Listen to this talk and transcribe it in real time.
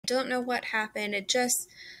don't know what happened. It just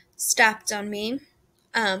stopped on me.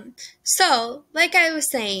 So, like I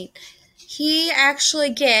was saying, he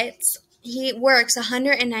works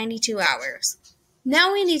 192 hours.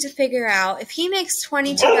 Now we need to figure out, if he makes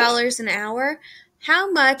 $22 an hour,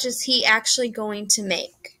 how much is he actually going to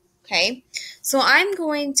make? Okay, so I'm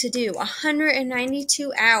going to do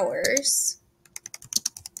 192 hours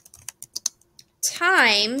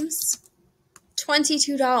times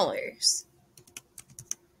 $22.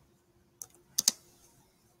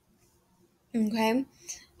 Okay,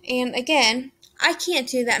 and again, I can't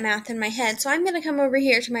do that math in my head, so I'm going to come over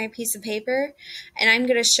here to my piece of paper and I'm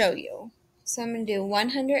going to show you. So I'm going to do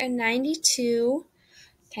 192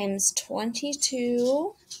 times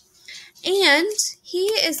 22, and he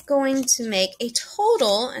is going to make a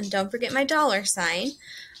total, and don't forget my dollar sign,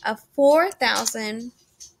 of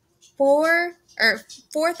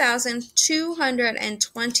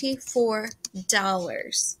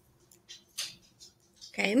 $4,224.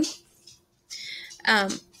 Okay.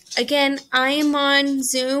 Again, I am on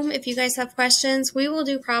Zoom. If you guys have questions, we will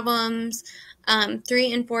do problems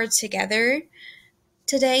 3 and 4 together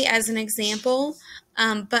today as an example.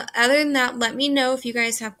 But other than that, let me know if you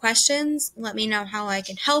guys have questions. Let me know how I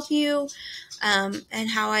can help you and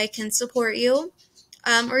how I can support you.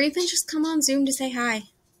 Or even just come on Zoom to say hi.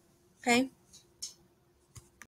 Okay?